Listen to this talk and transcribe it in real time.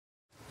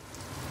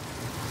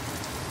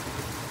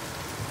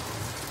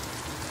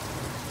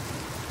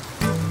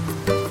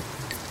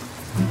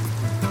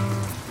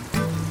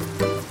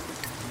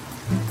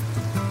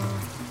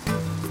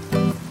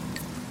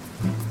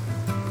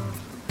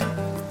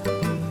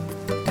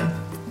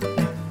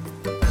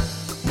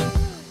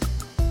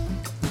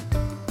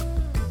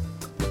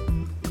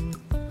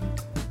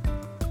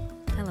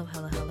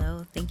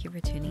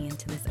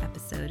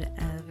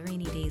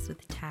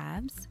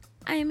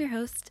am your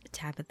host,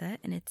 Tabitha,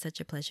 and it's such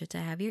a pleasure to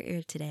have your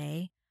ear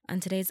today. On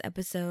today's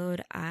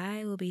episode,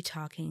 I will be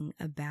talking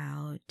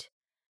about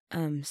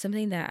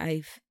something that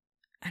I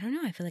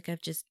feel like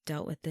I've just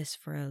dealt with this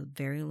for a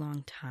very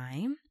long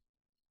time.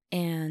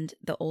 And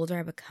the older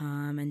I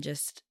become and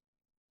just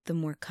the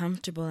more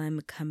comfortable I'm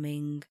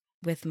becoming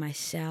with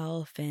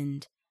myself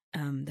and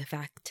the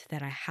fact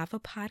that I have a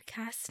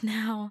podcast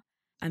now,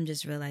 I'm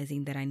just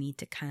realizing that I need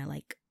to kind of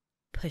like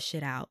push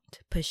it out,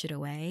 push it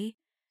away,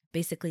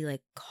 basically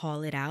like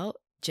call it out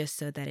just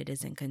so that it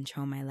doesn't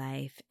control my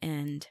life.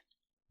 And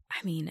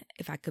I mean,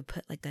 if I could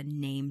put like a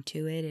name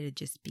to it, it'd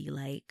just be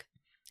like,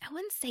 I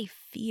wouldn't say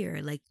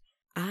fear. Like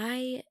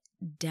I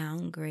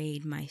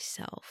downgrade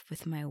myself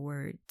with my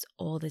words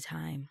all the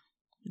time,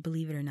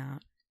 believe it or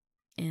not.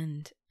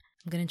 And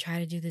I'm going to try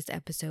to do this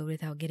episode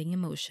without getting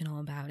emotional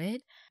about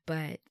it,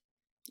 but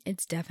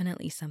it's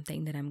definitely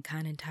something that I'm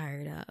kind of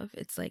tired of.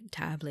 It's like,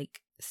 Tab, like,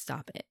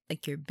 stop it.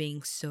 Like, you're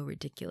being so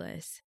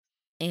ridiculous.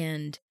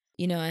 And,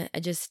 you know, I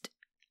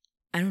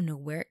don't know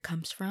where it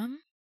comes from.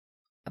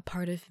 A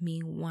part of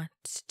me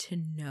wants to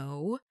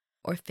know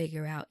or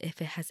figure out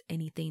if it has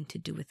anything to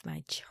do with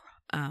my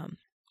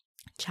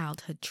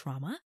childhood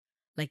trauma.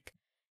 Like,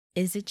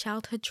 is it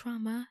childhood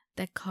trauma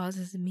that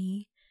causes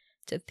me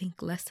to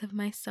think less of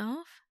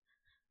myself?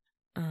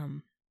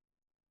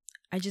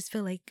 I just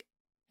feel like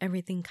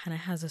everything kind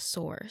of has a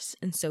source.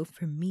 And so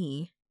for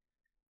me,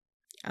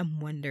 I'm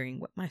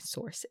wondering what my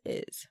source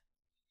is.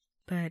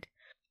 But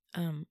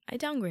I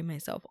downgrade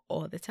myself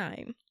all the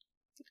time.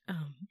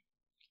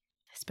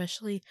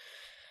 Especially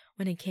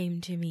when it came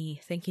to me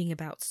thinking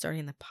about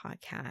starting the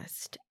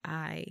podcast,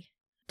 I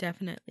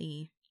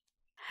definitely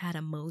had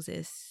a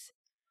Moses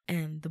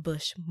and the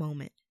bush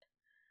moment,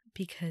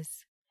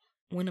 because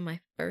one of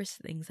my first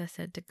things I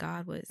said to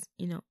God was,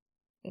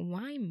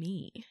 why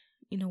me?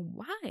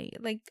 Why?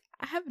 Like,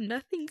 I have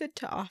nothing good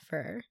to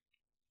offer.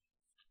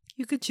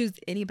 You could choose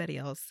anybody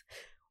else.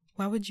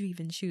 Why would you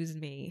even choose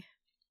me?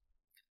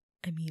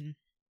 I mean,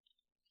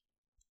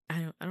 I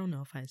don't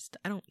know if I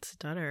don't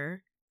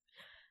stutter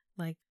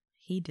like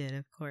he did,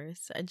 of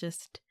course. I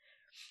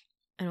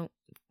don't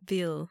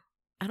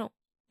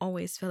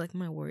always feel like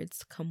my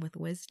words come with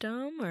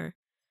wisdom or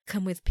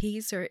come with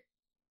peace or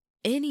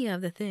any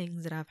of the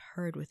things that I've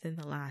heard within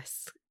the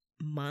last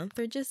month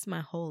or just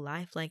my whole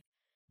life. Like,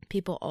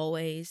 people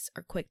always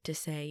are quick to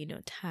say,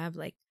 Tab,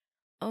 like,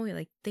 oh,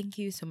 like, thank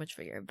you so much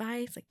for your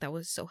advice. Like, that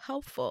was so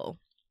helpful.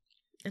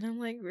 And I'm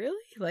like, really?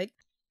 Like,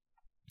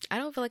 I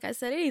don't feel like I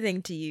said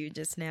anything to you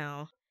just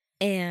now.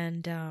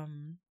 And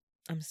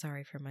I'm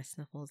sorry for my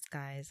sniffles,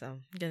 guys.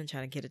 I'm gonna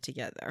try to get it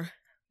together.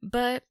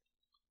 But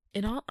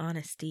in all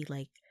honesty,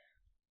 like,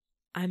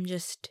 I'm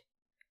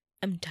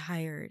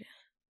tired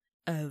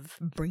of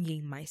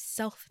bringing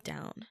myself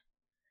down.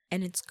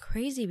 And it's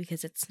crazy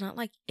because it's not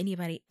like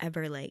anybody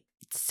ever like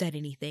said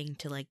anything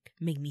to like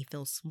make me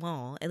feel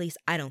small. At least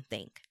I don't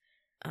think.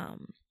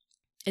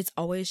 It's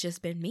always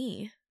just been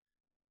me.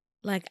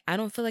 Like, I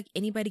don't feel like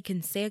anybody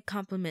can say a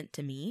compliment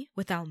to me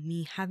without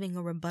me having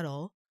a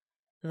rebuttal.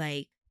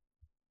 Like,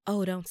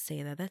 oh, don't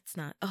say that. That's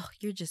not, oh,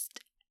 you're just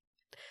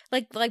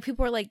like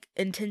people are like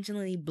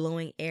intentionally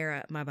blowing air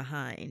at my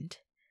behind.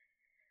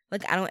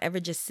 Like, I don't ever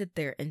just sit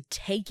there and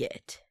take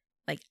it,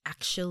 like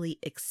actually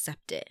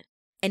accept it.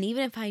 And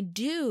even if I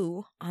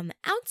do on the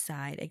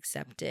outside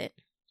accept it,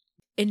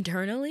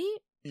 internally,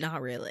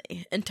 not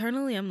really.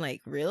 Internally, I'm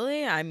like,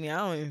 really? I mean, I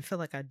don't even feel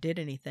like I did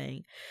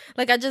anything.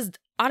 Like, I just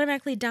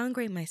automatically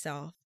downgrade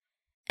myself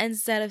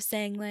instead of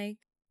saying like,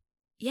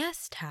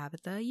 yes,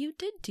 Tabitha, you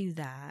did do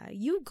that.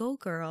 You go,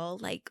 girl.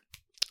 Like,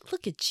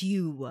 look at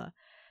you.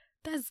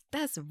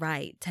 That's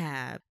right,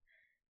 Tab.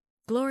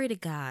 Glory to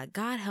God.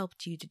 God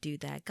helped you to do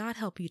that. God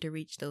helped you to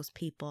reach those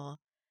people.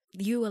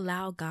 You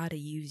allow God to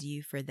use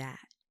you for that.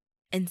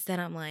 Instead,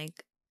 I'm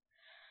like,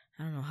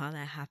 I don't know how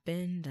that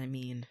happened. I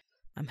mean,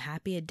 I'm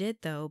happy it did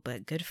though,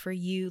 but good for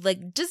you.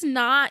 Like, just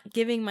not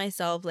giving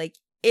myself like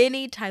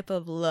any type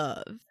of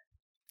love.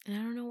 And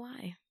I don't know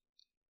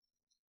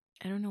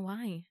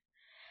why.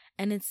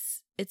 And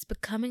it's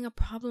becoming a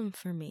problem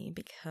for me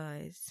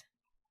because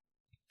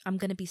I'm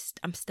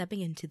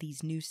stepping into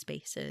these new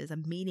spaces.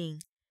 I'm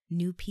meeting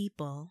new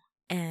people.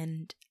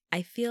 And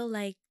I feel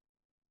like,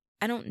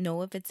 I don't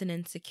know if it's an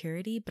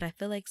insecurity, but I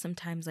feel like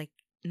sometimes, like,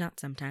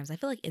 not sometimes, I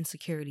feel like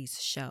insecurities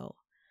show.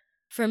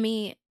 For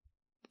me,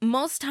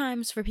 most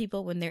times for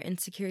people, when their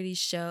insecurities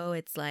show,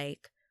 it's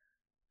like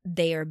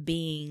they are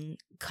being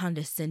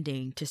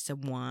condescending to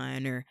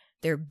someone or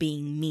they're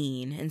being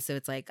mean. And so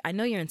it's like, I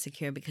know you're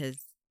insecure because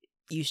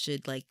you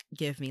should like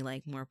give me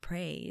like more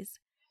praise,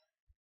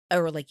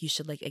 or like you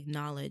should like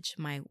acknowledge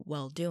my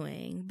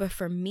well-doing. But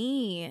for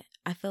me,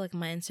 I feel like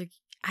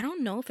I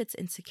don't know if it's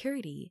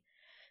insecurity.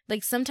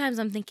 Like, sometimes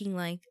I'm thinking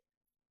like,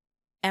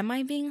 am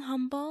I being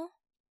humble?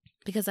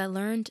 Because I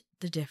learned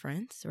the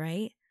difference,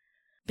 right?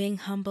 Being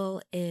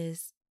humble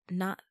is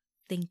not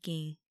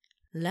thinking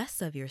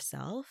less of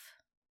yourself,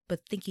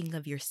 but thinking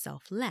of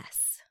yourself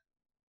less.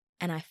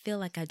 And I feel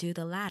like I do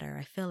the latter.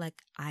 I feel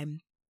like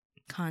I'm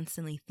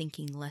constantly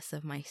thinking less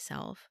of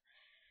myself,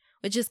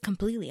 which is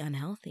completely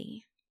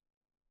unhealthy.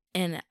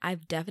 And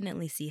I've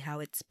definitely see how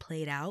it's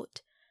played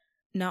out,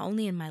 not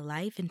only in my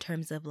life in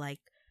terms of like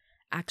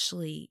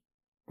actually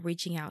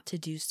reaching out to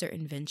do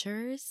certain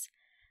ventures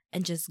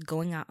and just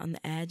going out on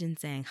the edge and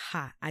saying,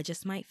 I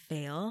just might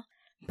fail,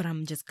 but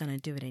I'm just going to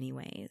do it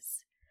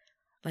anyways.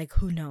 Like,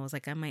 who knows?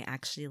 Like, I might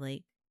actually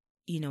like,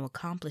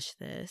 accomplish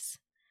this.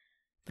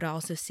 But I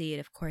also see it,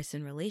 of course,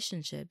 in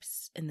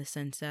relationships in the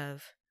sense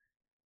of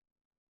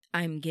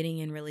I'm getting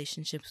in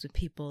relationships with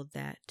people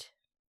that,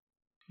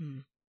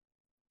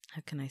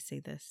 how can I say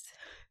this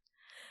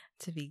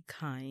to be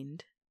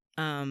kind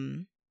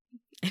and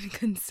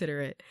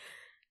considerate?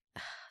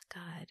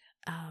 God.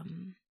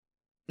 I'm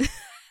just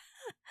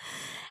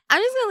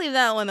gonna leave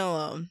that one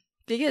alone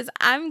because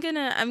I'm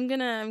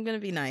gonna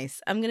be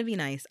nice. I'm gonna be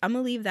nice. I'm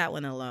gonna leave that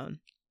one alone.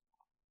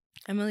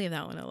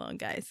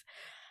 Guys.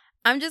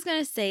 I'm just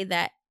gonna say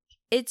that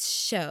it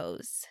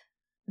shows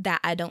that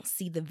I don't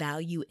see the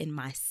value in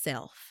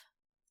myself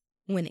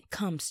when it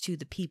comes to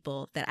the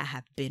people that I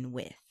have been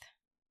with.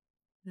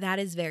 That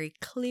is very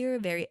clear,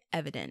 very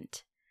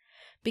evident.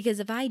 Because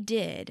if I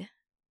did,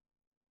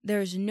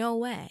 there's no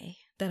way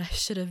that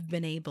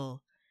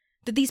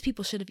these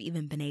people should have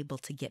even been able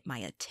to get my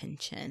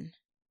attention.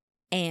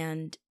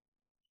 And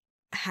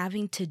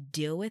having to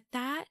deal with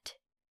that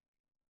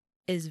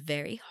is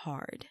very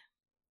hard.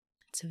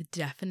 It's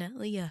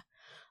definitely a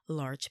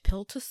large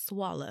pill to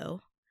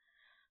swallow.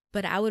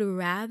 But I would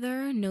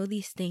rather know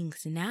these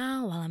things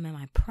now while I'm in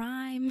my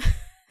prime,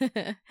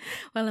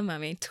 while I'm in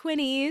my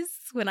 20s,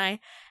 when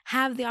I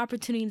have the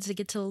opportunity to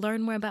get to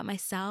learn more about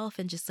myself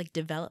and just like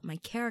develop my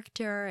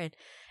character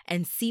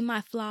and see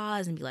my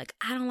flaws and be like,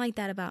 I don't like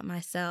that about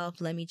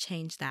myself. Let me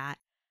change that.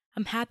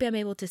 I'm happy I'm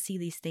able to see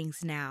these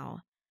things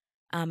now,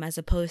 as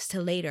opposed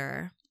to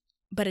later.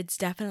 But it's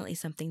definitely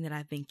something that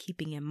I've been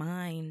keeping in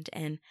mind,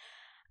 and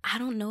I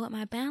don't know what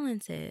my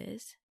balance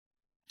is.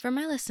 For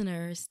my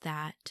listeners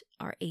that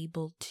are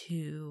able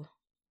to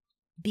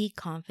be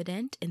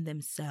confident in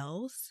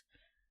themselves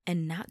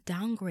and not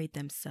downgrade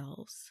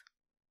themselves,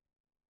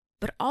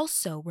 but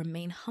also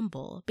remain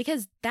humble,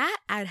 because that,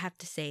 I'd have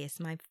to say, is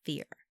my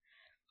fear.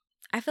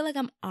 I feel like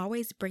I'm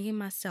always bringing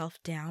myself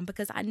down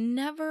because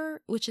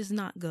which is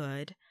not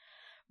good,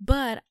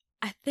 but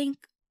I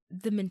think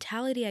the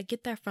mentality I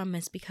get that from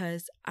is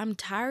because I'm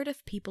tired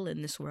of people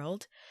in this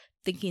world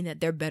thinking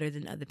that they're better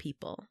than other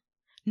people.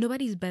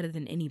 Nobody's better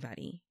than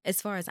anybody, as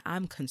far as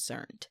I'm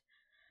concerned.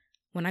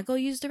 When I go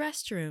use the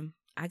restroom,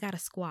 I got to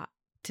squat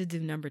to do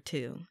number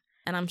 2.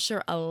 And I'm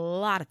sure a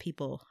lot of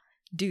people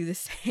do the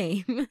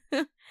same,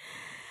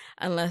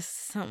 unless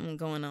something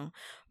going on.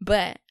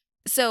 But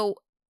so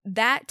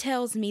that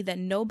tells me that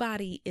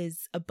nobody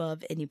is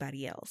above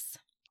anybody else.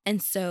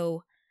 And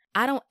so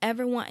I don't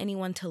ever want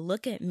anyone to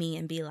look at me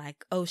and be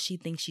like, oh, she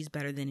thinks she's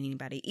better than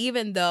anybody,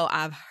 even though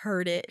I've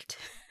heard it.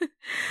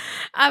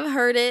 I've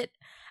heard it.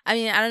 I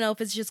mean, I don't know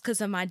if it's just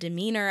because of my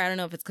demeanor. I don't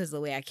know if it's because of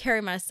the way I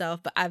carry myself,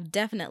 but I've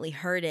definitely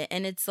heard it.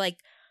 And it's like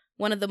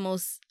one of the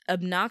most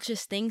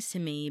obnoxious things to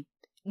me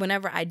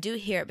whenever I do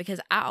hear it, because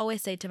I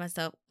always say to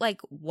myself, like,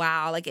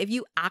 wow, like if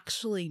you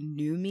actually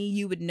knew me,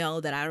 you would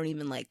know that I don't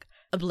even like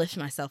uplift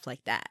myself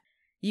like that.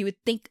 You would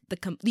think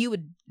you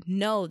would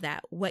know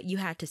that what you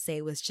had to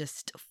say was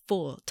just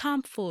full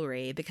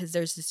tomfoolery, because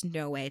there's just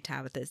no way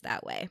Tabitha is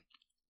that way.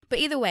 But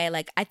either way,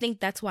 like, I think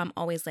that's why I'm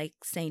always like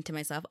saying to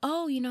myself,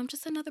 oh, I'm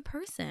just another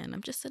person.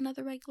 I'm just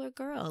another regular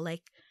girl.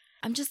 Like,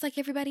 I'm just like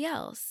everybody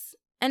else.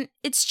 And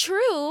it's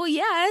true.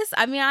 Yes.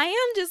 I mean, I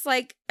am just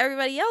like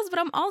everybody else, but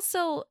I'm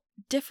also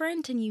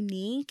different and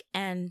unique,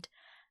 and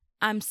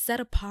I'm set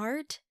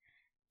apart,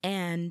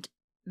 and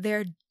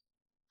there are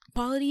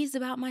qualities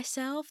about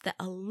myself that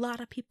a lot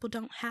of people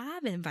don't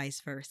have, and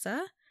vice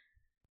versa.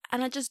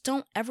 And I just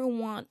don't ever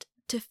want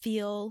to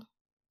feel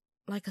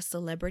like a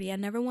celebrity. I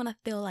never want to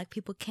feel like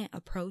people can't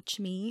approach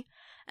me.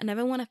 I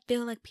never want to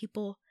feel like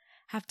people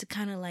have to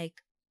kind of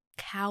like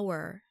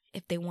cower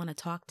if they want to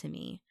talk to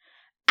me.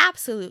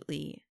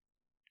 Absolutely,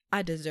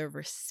 I deserve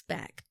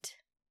respect.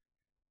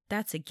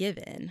 That's a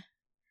given.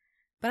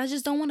 But I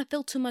just don't want to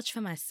feel too much for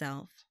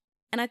myself.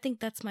 And I think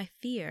that's my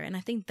fear. And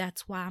I think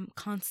that's why I'm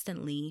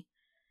constantly,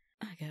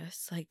 I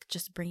guess, like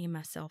just bringing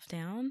myself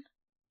down.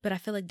 But I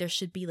feel like there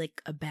should be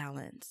like a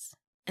balance.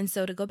 And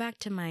so to go back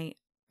to my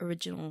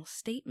original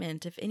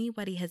statement, if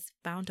anybody has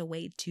found a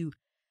way to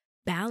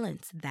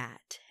balance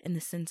that in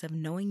the sense of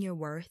knowing your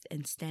worth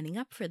and standing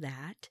up for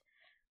that,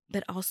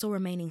 but also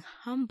remaining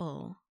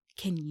humble,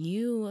 can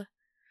you,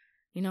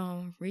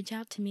 reach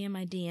out to me in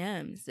my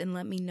DMs and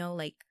let me know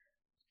like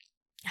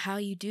how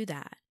you do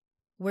that?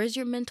 Where's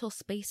your mental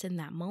space in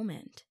that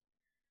moment?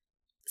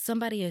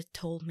 Somebody has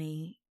told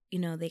me,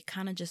 they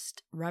kind of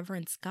just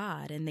reverence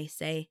God, and they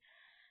say,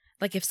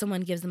 like, if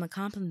someone gives them a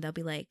compliment, they'll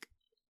be like,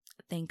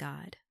 thank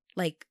God.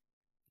 Like,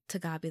 to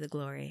God be the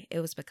glory. It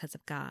was because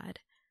of God.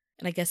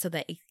 And I guess so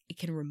that it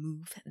can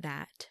remove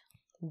that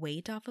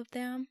weight off of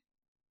them.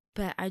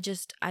 But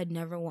I'd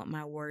never want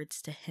my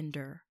words to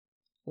hinder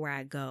where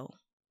I go,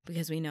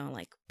 because we know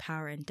like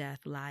power and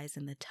death lies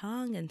in the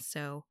tongue. And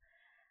so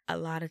a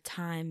lot of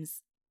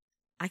times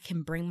I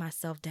can bring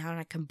myself down.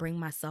 I can bring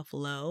myself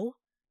low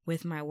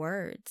with my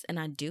words. And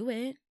I do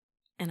it.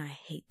 And I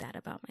hate that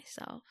about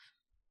myself.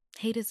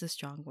 Hate is a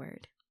strong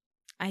word.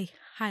 I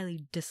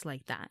highly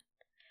dislike that.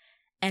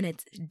 And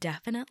it's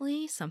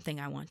definitely something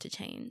I want to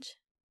change.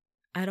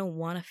 I don't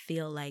want to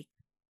feel like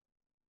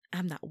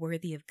I'm not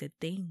worthy of good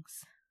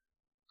things.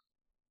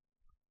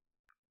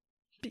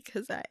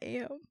 Because I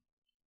am.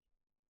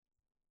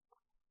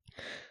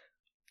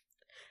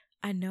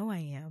 I know I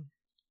am.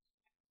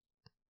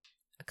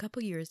 A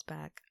couple years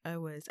back, I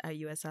was at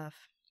USF.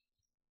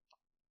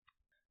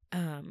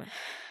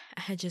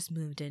 I had just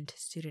moved into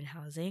student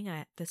housing.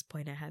 At this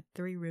point, I had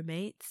 3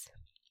 roommates.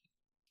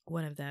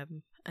 One of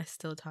them I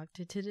still talk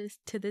to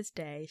this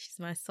day. She's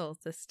my soul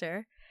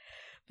sister.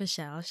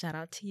 Michelle, shout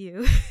out to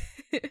you.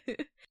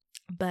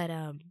 But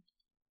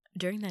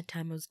during that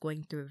time, I was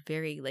going through a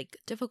very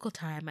difficult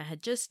time. I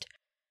had just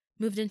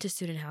moved into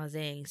student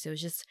housing, so it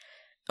was just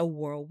a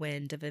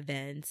whirlwind of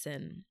events,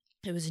 and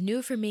it was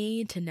new for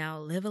me to now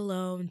live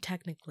alone,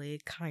 technically,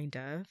 kind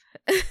of.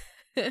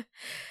 But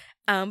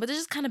to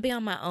just kind of be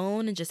on my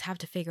own and just have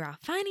to figure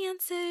out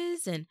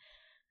finances. And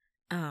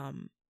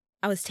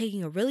I was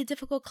taking a really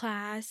difficult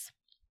class.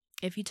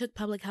 If you took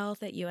public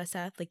health at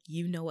USF,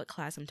 you know what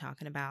class I'm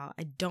talking about.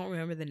 I don't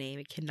remember the name.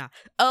 It cannot.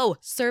 Oh,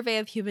 Survey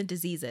of Human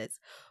Diseases.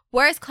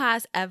 Worst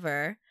class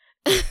ever.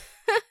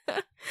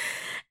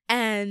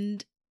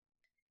 And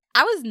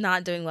I was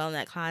not doing well in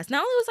that class.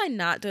 Not only was I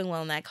not doing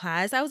well in that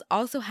class, I was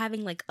also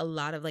having a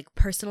lot of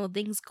personal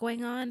things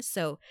going on.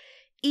 So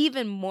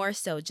even more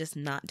so just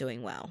not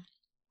doing well.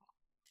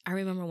 I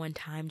remember one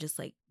time just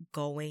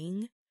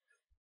going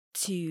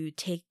to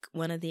take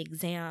one of the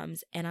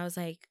exams, and I was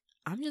like,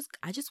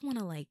 I just want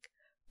to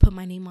put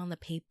my name on the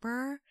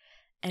paper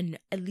and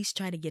at least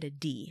try to get a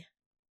D.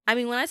 I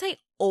mean, when I say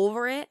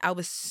over it, I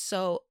was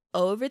so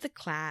over the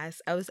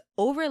class. I was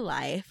over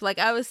life.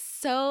 I was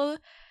so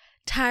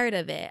tired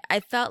of it. I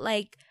felt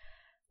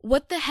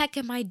what the heck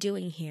am I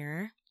doing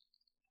here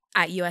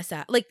at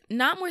USF?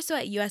 Not more so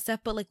at USF,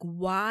 but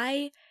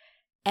why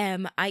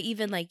am I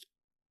even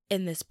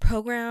in this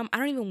program? I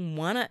don't even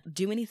want to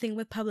do anything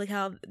with public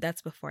health.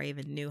 That's before I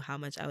even knew how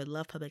much I would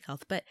love public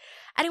health, but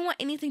I didn't want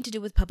anything to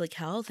do with public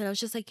health. And I was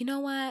just you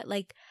know what?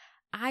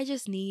 I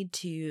just need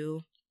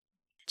to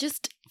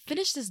just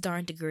finish this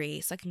darn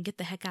degree so I can get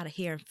the heck out of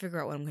here and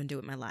figure out what I'm going to do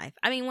with my life.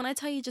 I mean, when I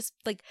tell you just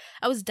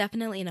I was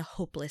definitely in a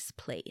hopeless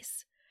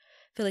place,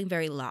 feeling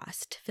very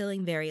lost,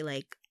 feeling very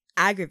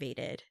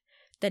aggravated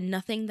that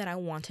nothing that I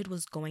wanted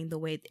was going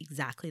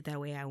exactly the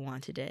way I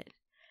wanted it.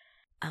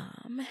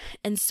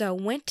 And so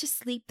went to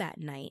sleep that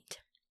night.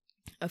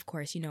 Of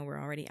course, I'm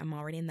already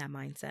in that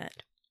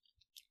mindset.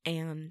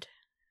 And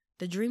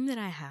the dream that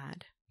I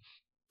had,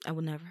 I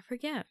will never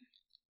forget.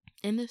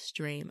 In this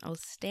dream, I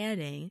was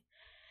standing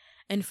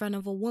in front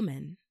of a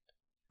woman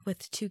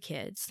with 2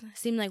 kids. It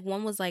seemed like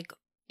one was 10.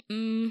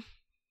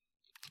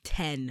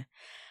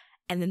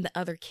 And then the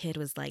other kid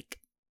was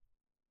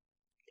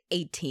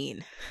 18.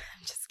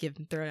 I'm just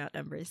throwing out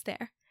numbers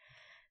there.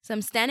 So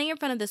I'm standing in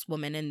front of this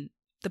woman, and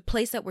the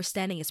place that we're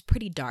standing is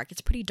pretty dark.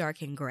 It's pretty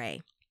dark and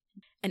gray.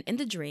 And in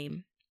the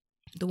dream,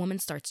 the woman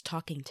starts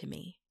talking to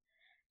me.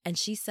 And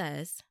she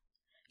says,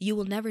 "You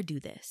will never do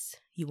this.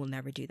 You will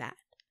never do that.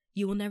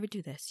 You will never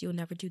do this. You will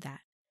never do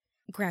that."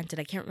 Granted,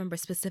 I can't remember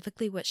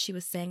specifically what she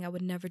was saying I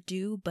would never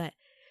do, but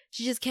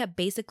she just kept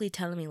basically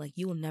telling me,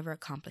 you will never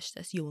accomplish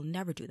this. You will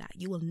never do that.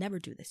 You will never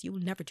do this. You will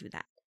never do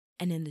that.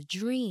 And in the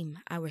dream,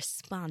 I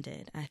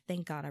responded. I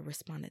thank God I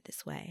responded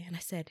this way. And I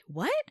said,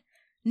 "What?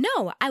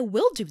 No, I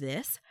will do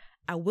this.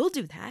 I will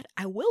do that.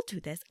 I will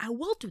do this. I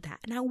will do that.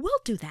 And I will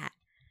do that."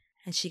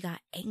 And she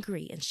got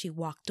angry and she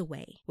walked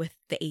away with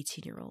the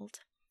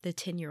 18-year-old. The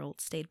 10-year-old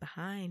stayed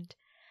behind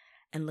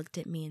and looked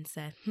at me and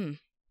said,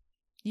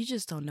 "You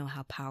just don't know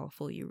how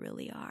powerful you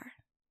really are."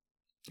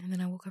 And then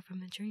I woke up from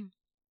the dream.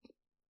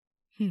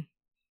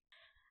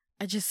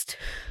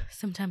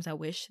 Sometimes I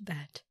wish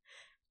that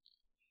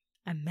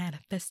I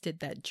manifested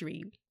that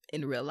dream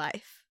in real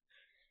life.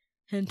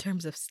 In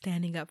terms of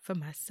standing up for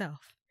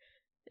myself.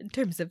 In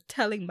terms of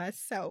telling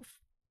myself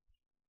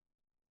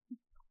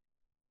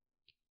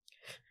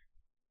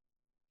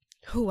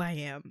who I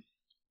am.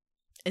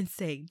 And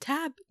saying,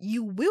 "Tab,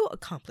 you will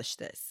accomplish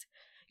this.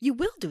 You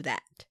will do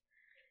that.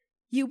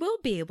 You will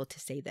be able to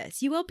say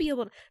this. You will be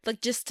able to,"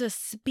 just to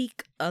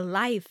speak a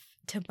life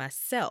to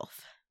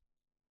myself.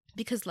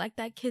 Because like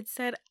that kid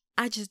said,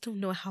 I just don't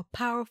know how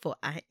powerful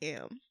I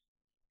am.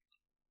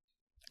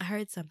 I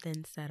heard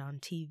something said on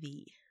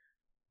TV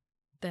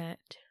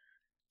that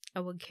I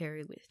would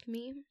carry with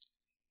me.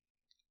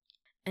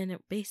 And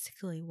it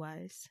basically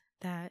was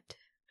that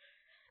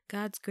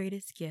God's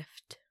greatest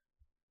gift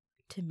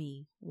to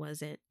me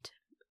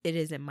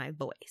isn't my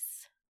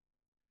voice.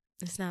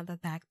 It's not the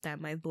fact that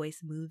my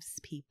voice moves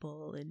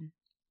people and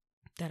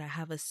that I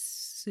have a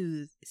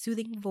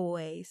soothing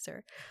voice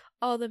or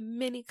all the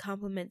many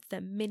compliments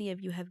that many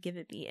of you have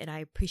given me, and I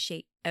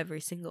appreciate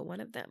every single one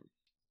of them.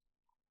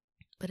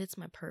 But it's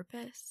my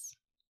purpose.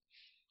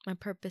 My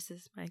purpose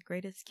is my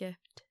greatest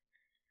gift.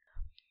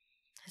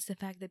 It's the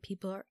fact that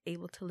people are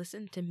able to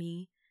listen to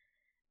me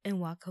and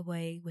walk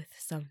away with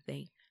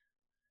something.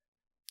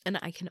 And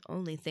I can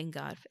only thank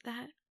God for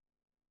that.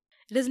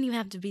 It doesn't even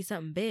have to be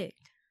something big.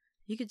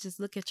 You could just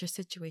look at your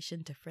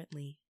situation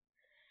differently.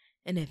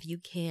 And if you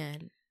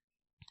can,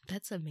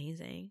 that's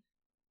amazing.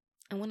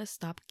 I want to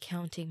stop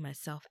counting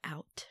myself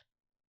out.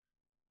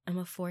 I'm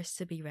a force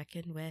to be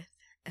reckoned with,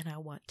 and I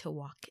want to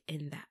walk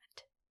in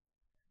that.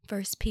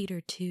 1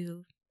 Peter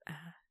 2,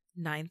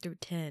 9 through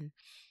 10.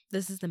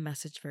 This is the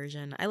Message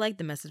version. I like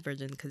the Message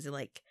version because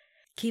it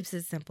keeps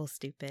it simple,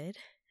 stupid.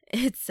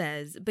 It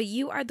says, "But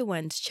you are the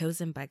ones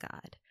chosen by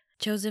God,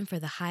 chosen for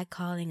the high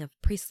calling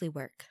of priestly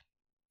work,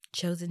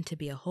 chosen to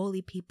be a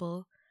holy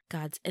people,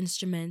 God's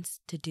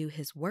instruments to do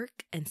his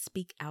work and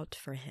speak out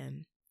for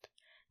him,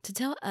 to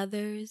tell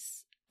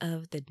others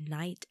of the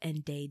night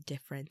and day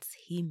difference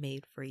he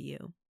made for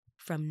you,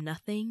 from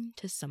nothing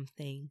to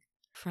something,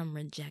 from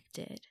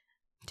rejected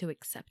to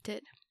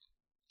accepted."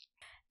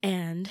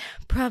 And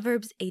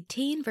Proverbs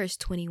 18 verse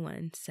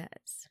 21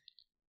 says,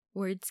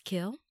 "Words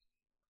kill,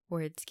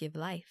 words give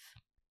life.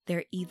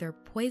 They're either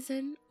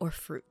poison or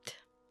fruit.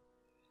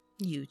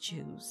 You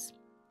choose."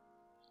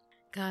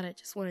 God, I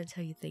just want to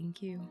tell you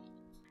thank you.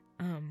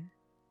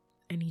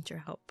 I need your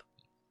help.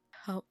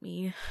 Help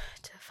me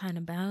to find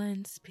a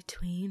balance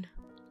between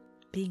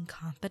being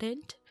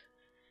confident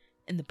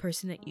in the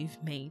person that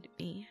you've made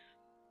me,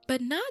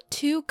 but not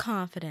too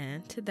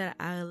confident that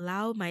I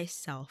allow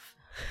myself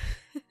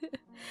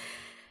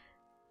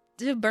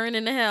to burn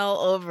in hell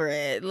over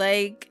it.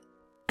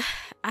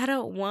 I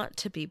don't want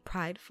to be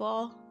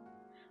prideful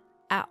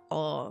at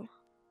all.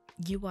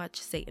 You watch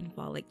Satan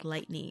fall like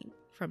lightning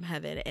from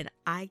heaven, and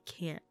I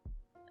can't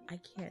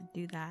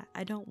do that.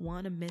 I don't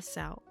want to miss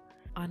out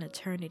on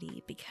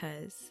eternity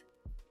because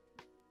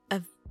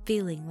of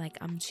feeling like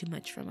I'm too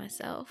much for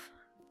myself.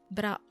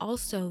 But I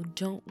also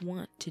don't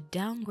want to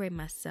downgrade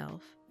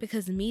myself,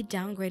 because me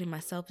downgrading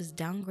myself is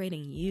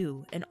downgrading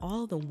you and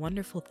all the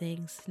wonderful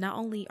things not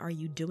only are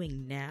you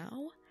doing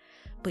now,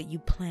 but you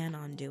plan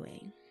on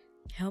doing.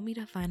 Help me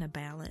to find a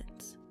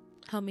balance.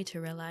 Help me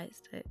to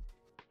realize that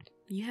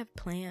you have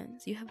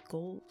plans, you have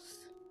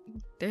goals.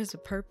 There's a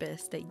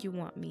purpose that you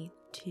want me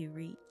to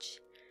reach.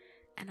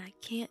 And I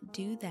can't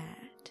do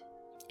that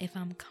if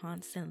I'm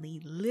constantly,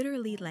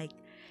 literally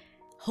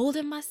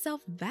holding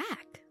myself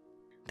back.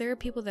 There are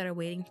people that are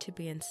waiting to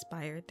be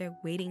inspired. They're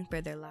waiting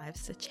for their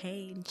lives to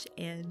change,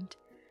 and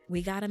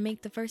we gotta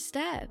make the first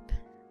step.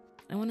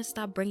 I want to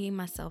stop bringing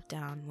myself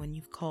down when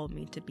you've called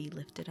me to be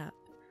lifted up.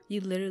 You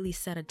literally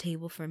set a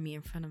table for me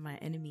in front of my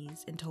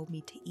enemies and told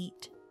me to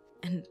eat.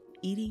 And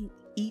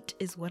eat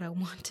is what I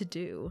want to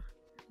do.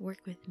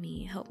 Work with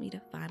me. Help me to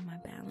find my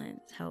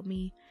balance. Help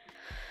me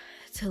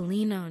to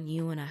lean on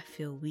you when I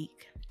feel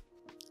weak.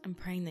 I'm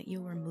praying that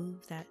you'll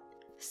remove that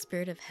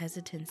spirit of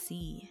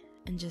hesitancy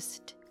and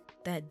just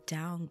that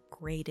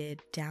downgraded,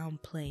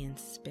 downplaying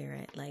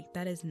spirit.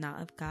 That is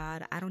not of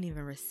God. I don't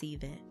even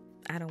receive it.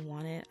 I don't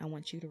want it. I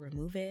want you to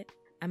remove it.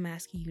 I'm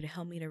asking you to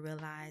help me to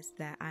realize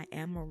that I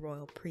am a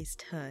royal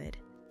priesthood,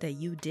 that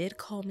you did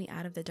call me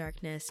out of the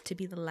darkness to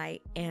be the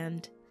light,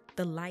 and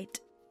the light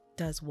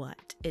does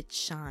what? It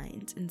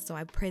shines. And so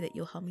I pray that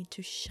you'll help me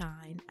to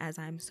shine as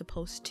I'm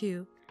supposed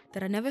to,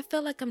 that I never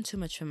feel like I'm too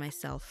much for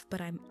myself, but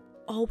I'm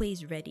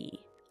always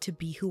ready to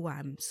be who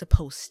I'm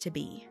supposed to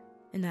be,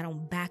 and that I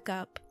don't back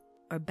up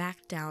or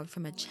back down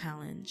from a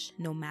challenge,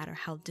 no matter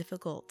how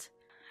difficult.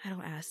 I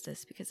don't ask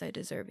this because I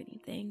deserve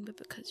anything, but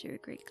because you're a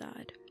great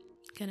God.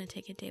 Gonna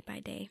take it day by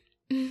day.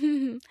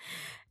 In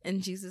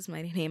Jesus'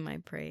 mighty name I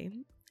pray.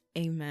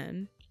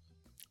 Amen.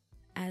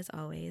 As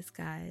always,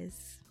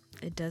 guys,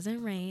 it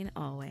doesn't rain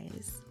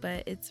always,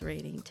 but it's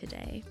raining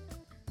today.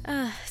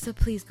 So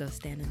please go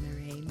stand in the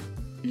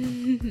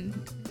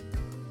rain.